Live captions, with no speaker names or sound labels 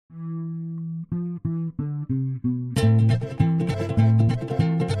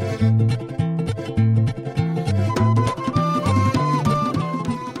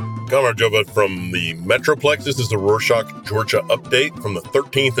Tamar Jova from the Metroplex. This is the Rorschach, Georgia update from the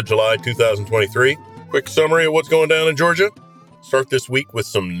 13th of July, 2023. Quick summary of what's going down in Georgia. Start this week with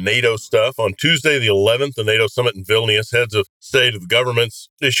some NATO stuff. On Tuesday, the 11th, the NATO summit in Vilnius, heads of state of the governments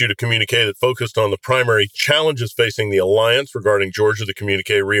issued a communique that focused on the primary challenges facing the alliance. Regarding Georgia, the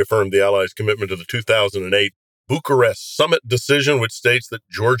communique reaffirmed the allies' commitment to the 2008 Bucharest summit decision, which states that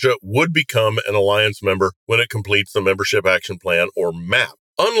Georgia would become an alliance member when it completes the Membership Action Plan, or MAP.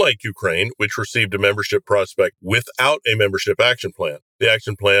 Unlike Ukraine, which received a membership prospect without a membership action plan, the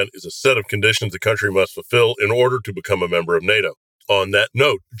action plan is a set of conditions the country must fulfill in order to become a member of NATO. On that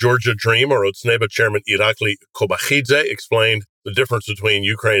note, Georgia Dream, or Otsneba chairman Irakli Kobachidze, explained the difference between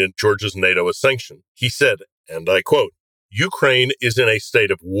Ukraine and Georgia's NATO sanction. He said, and I quote, "Ukraine is in a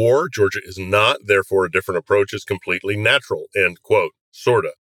state of war. Georgia is not. Therefore, a different approach is completely natural," end quote.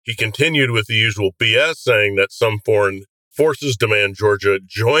 Sorta. He continued with the usual BS, saying that some foreign forces demand Georgia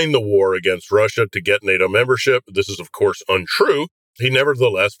join the war against Russia to get NATO membership. This is, of course, untrue. He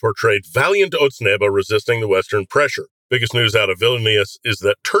nevertheless portrayed valiant Otsneba resisting the Western pressure. Biggest news out of Vilnius is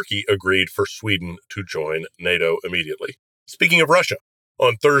that Turkey agreed for Sweden to join NATO immediately. Speaking of Russia,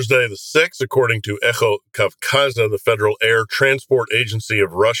 on Thursday the 6th, according to Echo Kavkaza, the Federal Air Transport Agency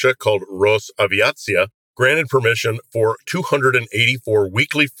of Russia, called Rosaviatsia, granted permission for 284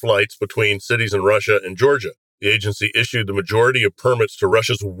 weekly flights between cities in Russia and Georgia. The agency issued the majority of permits to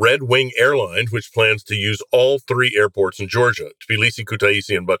Russia's Red Wing airline, which plans to use all three airports in Georgia, Tbilisi,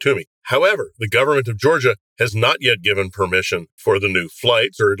 Kutaisi, and Batumi. However, the government of Georgia has not yet given permission for the new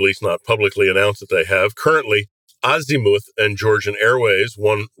flights, or at least not publicly announced that they have. Currently, Azimuth and Georgian Airways,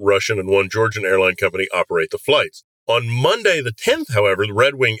 one Russian and one Georgian airline company, operate the flights. On Monday the 10th, however, the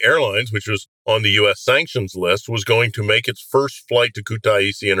Red Wing Airlines, which was on the U.S. sanctions list, was going to make its first flight to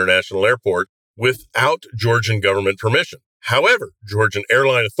Kutaisi International Airport without Georgian government permission. However, Georgian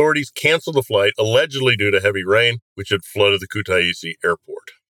airline authorities canceled the flight, allegedly due to heavy rain, which had flooded the Kutaisi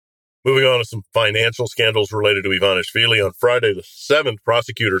airport. Moving on to some financial scandals related to Ivanishvili. On Friday the 7th,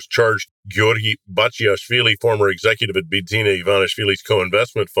 prosecutors charged Georgi Bachiashvili, former executive at Bidzina Ivanishvili's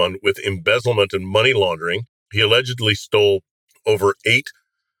co-investment fund, with embezzlement and money laundering. He allegedly stole over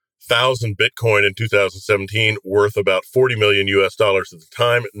 8,000 Bitcoin in 2017, worth about $40 million at the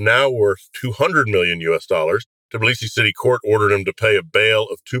time, now worth $200 million. Tbilisi City Court ordered him to pay a bail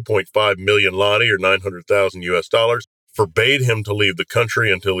of 2.5 million lari, or $900,000, forbade him to leave the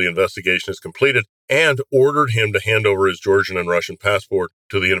country until the investigation is completed, and ordered him to hand over his Georgian and Russian passport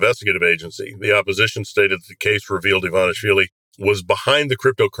to the investigative agency. The opposition stated that the case revealed Ivanishvili was behind the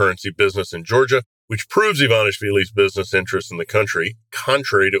cryptocurrency business in Georgia, which proves Ivanishvili's business interests in the country,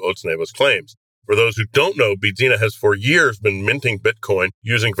 contrary to Otsneba's claims. For those who don't know, Bidzina has for years been minting Bitcoin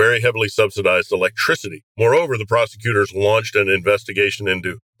using very heavily subsidized electricity. Moreover, the prosecutors launched an investigation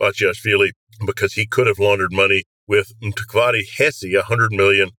into Bachiashvili because he could have laundered money with Mtkvari Hesi, a $100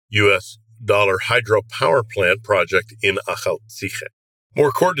 million hydropower plant project in Akhaltsikhe.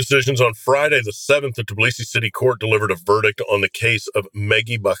 More court decisions. On Friday the 7th, the Tbilisi City Court delivered a verdict on the case of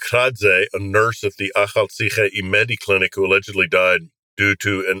Megi Bakradze, a nurse at the Akhaltsikhe Imedi clinic who allegedly died due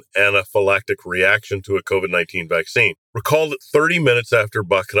to an anaphylactic reaction to a COVID-19 vaccine. Recall that 30 minutes after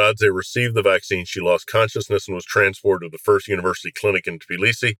Bakradze received the vaccine, she lost consciousness and was transported to the first university clinic in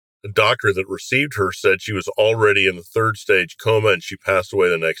Tbilisi. The doctor that received her said she was already in the third stage coma and she passed away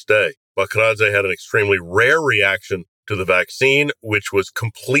the next day. Bakradze had an extremely rare reaction to the vaccine, which was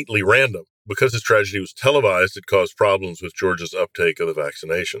completely random. Because his tragedy was televised, it caused problems with Georgia's uptake of the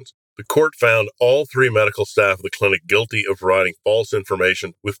vaccinations. The court found all three medical staff of the clinic guilty of providing false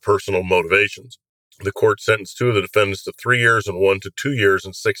information with personal motivations. The court sentenced two of the defendants to 3 years and one to 2 years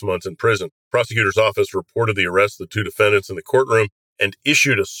and 6 months in prison. The prosecutor's office reported the arrest of the two defendants in the courtroom and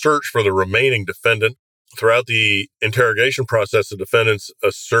issued a search for the remaining defendant. Throughout the interrogation process, the defendants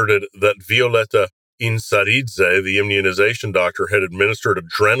asserted that Violeta Insaridze, the immunization doctor, had administered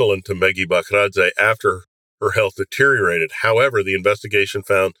adrenaline to Megi Bakradze after her health deteriorated. However, the investigation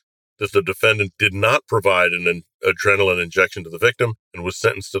found that the defendant did not provide an adrenaline injection to the victim and was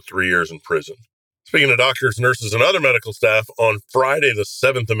sentenced to 3 years in prison. Speaking of doctors, nurses, and other medical staff, on Friday the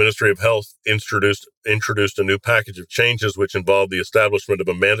 7th, the Ministry of Health introduced a new package of changes which involved the establishment of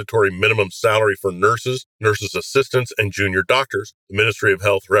a mandatory minimum salary for nurses, nurses' assistants, and junior doctors. The Ministry of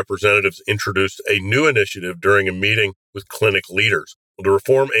Health representatives introduced a new initiative during a meeting with clinic leaders. The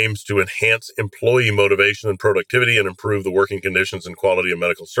reform aims to enhance employee motivation and productivity and improve the working conditions and quality of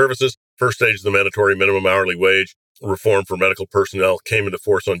medical services. First stage of the mandatory minimum hourly wage reform for medical personnel came into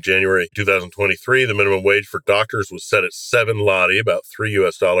force on January 2023. The minimum wage for doctors was set at 7 lari, about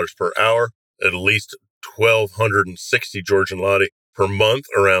 $3 per hour, at least 1,260 Georgian lari per month,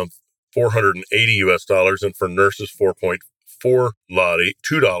 around $480 US, and for nurses, 4.4 lari,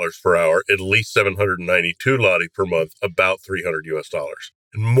 $2 per hour, at least 792 lari per month, about $300 US.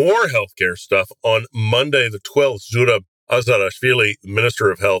 And more healthcare stuff. On Monday, the 12th, Zurab Azarashvili, Minister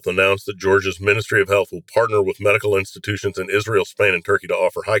of Health, announced that Georgia's Ministry of Health will partner with medical institutions in Israel, Spain, and Turkey to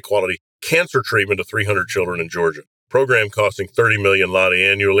offer high-quality cancer treatment to 300 children in Georgia. Program costing 30 million lari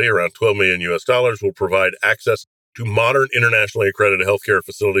annually, around $12 million US, will provide access to modern internationally accredited healthcare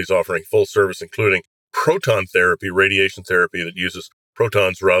facilities offering full service, including proton therapy, radiation therapy that uses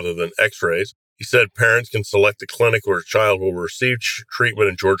protons rather than X-rays. He said parents can select a clinic where a child will receive treatment,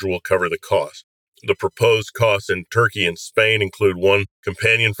 and Georgia will cover the cost. The proposed costs in Turkey and Spain include one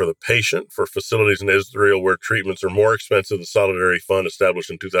companion for the patient. For facilities in Israel where treatments are more expensive, the Solidarity Fund,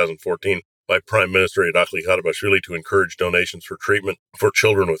 established in 2014 by Prime Minister Irakli Kharibashvili to encourage donations for treatment for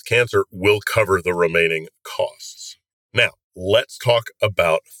children with cancer, will cover the remaining costs. Now, let's talk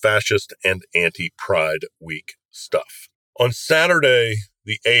about fascist and anti-Pride Week stuff. On Saturday,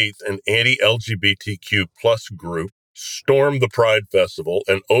 the 8th, an anti-LGBTQ plus group stormed the Pride Festival,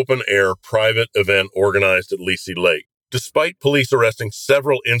 an open-air private event organized at Lisi Lake. Despite police arresting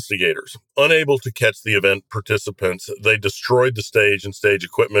several instigators, unable to catch the event participants, they destroyed the stage and stage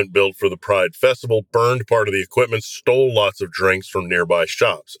equipment built for the Pride Festival, burned part of the equipment, stole lots of drinks from nearby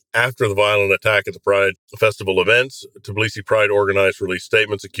shops. After the violent attack at the Pride Festival events, Tbilisi Pride organizers released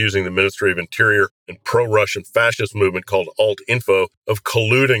statements accusing the Ministry of Interior and pro-Russian fascist movement called Alt-Info of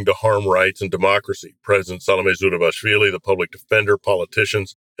colluding to harm rights and democracy. President Salome Zurabashvili, the public defender,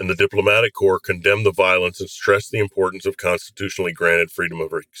 politicians, and the diplomatic corps condemned the violence and stressed the importance of constitutionally granted freedom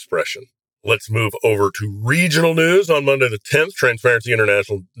of expression. Let's move over to regional news. On Monday the 10th, Transparency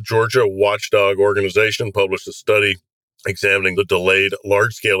International Georgia, a watchdog organization, published a study examining the delayed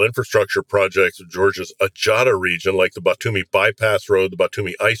large-scale infrastructure projects of Georgia's Ajata region, like the Batumi Bypass Road, the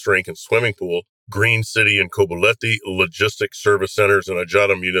Batumi Ice Rink and Swimming Pool, Green City and Kobuleti Logistics Service Centers, and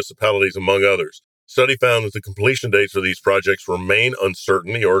Ajata municipalities, among others. Study found that the completion dates for these projects remain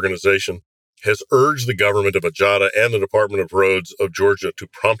uncertain. The organization has urged the government of Ajata and the Department of Roads of Georgia to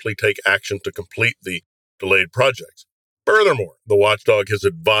promptly take action to complete the delayed projects. Furthermore, the watchdog has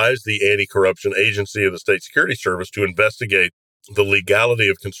advised the Anti-Corruption Agency of the State Security Service to investigate the legality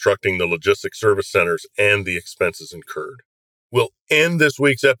of constructing the logistics service centers and the expenses incurred. We'll end this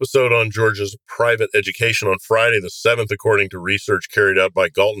week's episode on Georgia's private education on Friday the 7th. According to research carried out by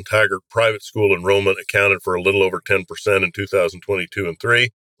Galton Taggart, private school enrollment accounted for a little over 10% in 2022 and 3,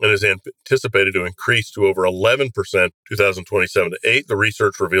 and is anticipated to increase to over 11% 2027 to 8. The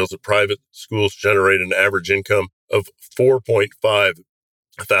research reveals that private schools generate an average income of 4.5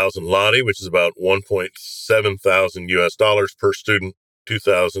 thousand lari, which is about 1.7 thousand US dollars per student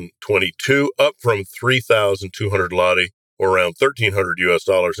 2022, up from 3,200 lari, or around $1,300 US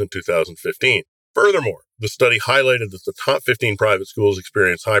dollars in 2015. Furthermore, the study highlighted that the top 15 private schools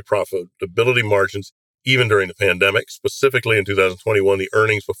experienced high profitability margins even during the pandemic. Specifically in 2021, the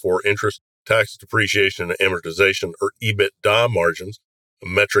earnings before interest, taxes, depreciation, and amortization, or EBITDA margins, a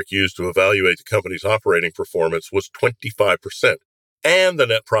metric used to evaluate the company's operating performance, was 25%, and the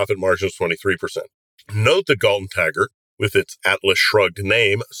net profit margin was 23%. Note that Galton Taggart, with its Atlas Shrugged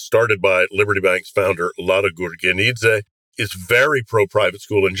name, started by Liberty Bank's founder Lada Gurgenidze, is very pro-private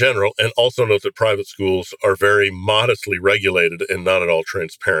school in general, and also note that private schools are very modestly regulated and not at all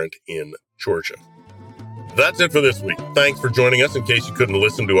transparent in Georgia. That's it for this week. Thanks for joining us. In case you couldn't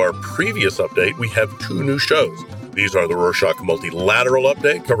listen to our previous update, we have 2 new shows. These are the Rorschach Multilateral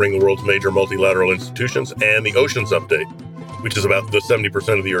Update, covering the world's major multilateral institutions, and the Oceans Update, which is about the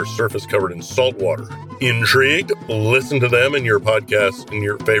 70% of the Earth's surface covered in salt water. Intrigued? Listen to them in your favorite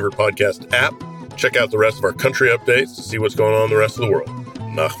podcast app. Check out the rest of our country updates to see what's going on in the rest of the world.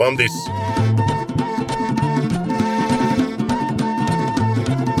 Nach Vamdis.